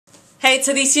Hey, it's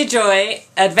Alicia Joy,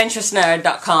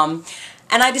 AdventurousNerd.com,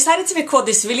 and I decided to record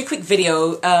this really quick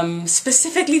video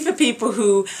specifically for people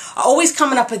who are always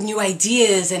coming up with new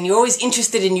ideas and you're always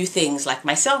interested in new things, like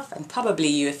myself and probably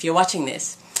you if you're watching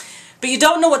this. But you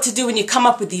don't know what to do when you come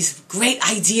up with these great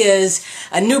ideas,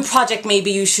 a new project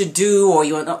maybe you should do, or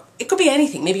it could be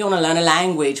anything. Maybe you want to learn a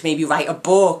language, maybe write a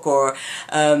book, or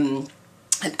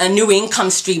a new income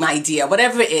stream idea,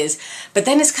 whatever it is. But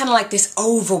then it's kind of like this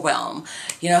overwhelm.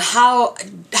 You know, how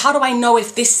do I know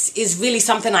if this is really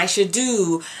something I should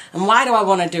do? And why do I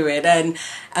want to do it? And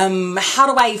how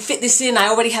do I fit this in? I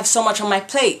already have so much on my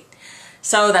plate.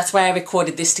 So that's why I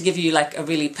recorded this, to give you like a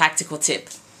really practical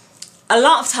tip. A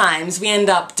lot of times we end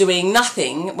up doing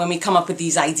nothing when we come up with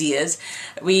these ideas.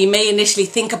 We may initially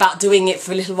think about doing it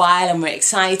for a little while and we're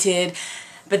excited.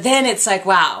 But then it's like,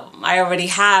 wow, I already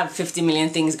have 50 million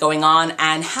things going on,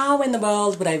 and how in the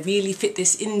world would I really fit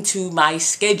this into my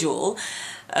schedule?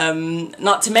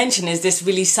 Not to mention, is this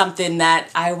really something that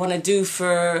I want to do,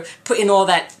 for put in all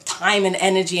that time and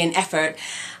energy and effort?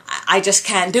 I just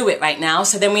can't do it right now,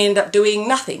 so then we end up doing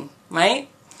nothing, right?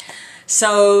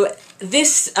 So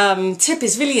this tip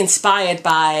is really inspired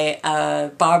by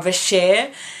Barbara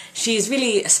Sher. She's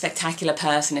really a spectacular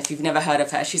person if you've never heard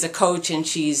of her. She's a coach and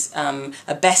she's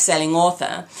a best-selling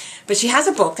author. But she has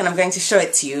a book, and I'm going to show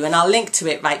it to you, and I'll link to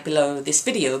it right below this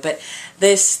video. But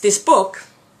this book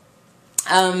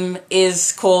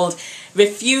is called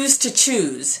Refuse to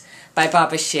Choose by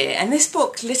Barbara Sher. And this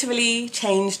book literally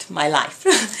changed my life.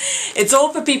 It's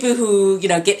all for people who, you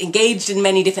know, get engaged in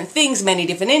many different things, many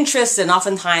different interests, and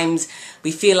oftentimes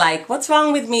we feel like, what's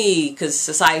wrong with me? Because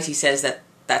society says that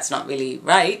that's not really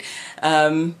right.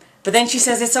 But then she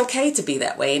says it's okay to be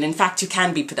that way, and in fact you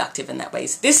can be productive in that way.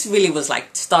 So this really was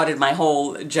like, started my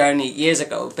whole journey years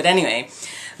ago. But anyway,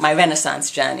 my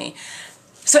Renaissance journey.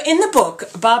 So in the book,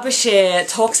 Barbara Sher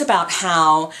talks about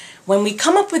how when we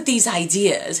come up with these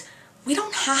ideas, we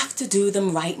don't have to do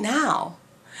them right now.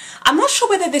 I'm not sure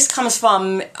whether this comes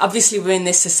from, obviously we're in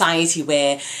this society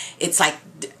where it's like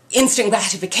instant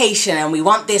gratification, and we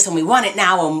want this and we want it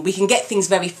now, and we can get things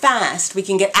very fast. We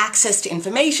can get access to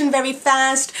information very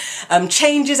fast.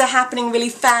 Changes are happening really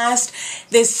fast.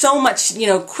 There's so much, you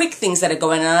know, quick things that are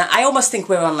going on. I almost think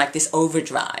we're on like this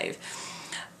overdrive.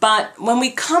 But when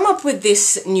we come up with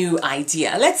this new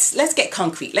idea, let's get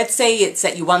concrete. Let's say it's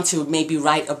that you want to maybe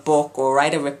write a book or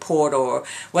write a report or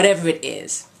whatever it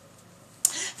is.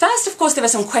 First, of course, there are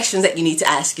some questions that you need to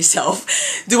ask yourself.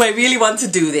 Do I really want to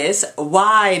do this?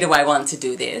 Why do I want to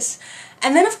do this?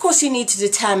 And then, of course, you need to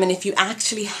determine if you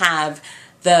actually have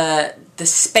the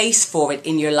space for it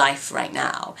in your life right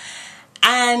now.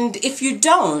 And if you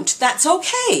don't, that's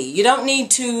okay. You don't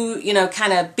need to, you know,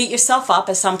 kind of beat yourself up,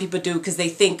 as some people do, because they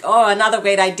think, oh, another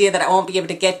great idea that I won't be able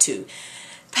to get to.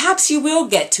 Perhaps you will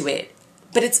get to it,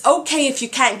 but it's okay if you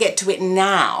can't get to it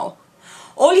now.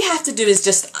 All you have to do is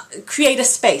just create a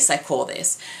space, I call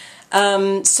this.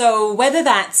 So whether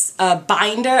that's a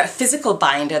binder, a physical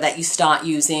binder that you start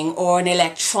using, or an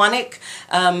electronic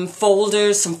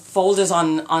folder, some folders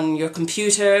on your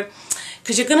computer,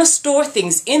 because you're going to store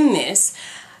things in this.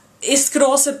 This could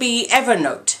also be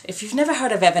Evernote. If you've never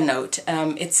heard of Evernote,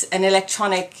 it's an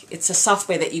electronic, it's a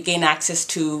software that you gain access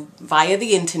to via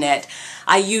the internet.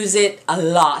 I use it a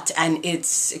lot, and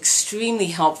it's extremely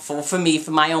helpful for me, for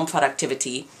my own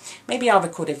productivity. Maybe I'll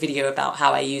record a video about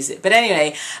how I use it. But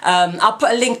anyway, I'll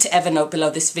put a link to Evernote below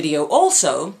this video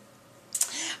also.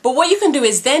 But what you can do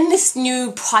is then this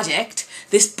new project,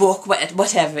 this book,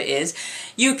 whatever it is,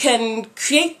 you can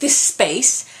create this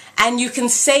space, and you can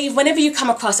save whenever you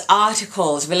come across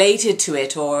articles related to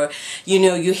it, or, you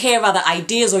know, you hear other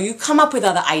ideas, or you come up with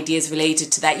other ideas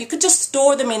related to that. You could just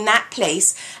store them in that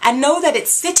place and know that it's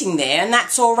sitting there, and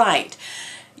that's all right.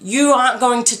 You aren't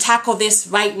going to tackle this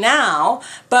right now,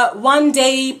 but one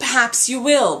day perhaps you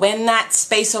will, when that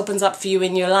space opens up for you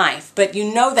in your life. But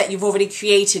you know that you've already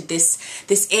created this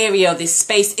area, this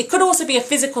space. It could also be a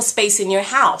physical space in your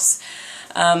house.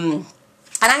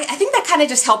 And I think that kind of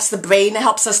just helps the brain. It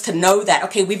helps us to know that,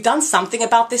 okay, we've done something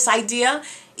about this idea.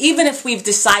 Even if we've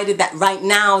decided that right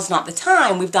now is not the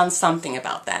time, we've done something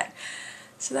about that.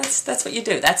 So that's what you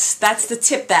do. That's the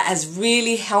tip that has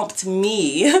really helped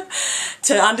me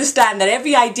to understand that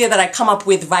every idea that I come up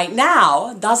with right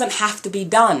now doesn't have to be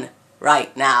done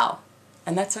right now.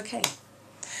 And that's okay.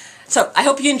 So I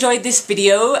hope you enjoyed this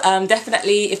video.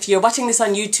 Definitely, if you're watching this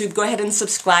on YouTube, go ahead and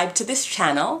subscribe to this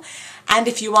channel. And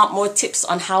if you want more tips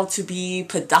on how to be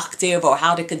productive, or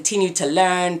how to continue to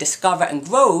learn, discover, and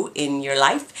grow in your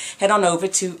life, head on over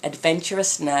to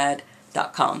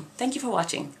AdventurousNerd.com. Thank you for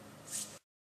watching.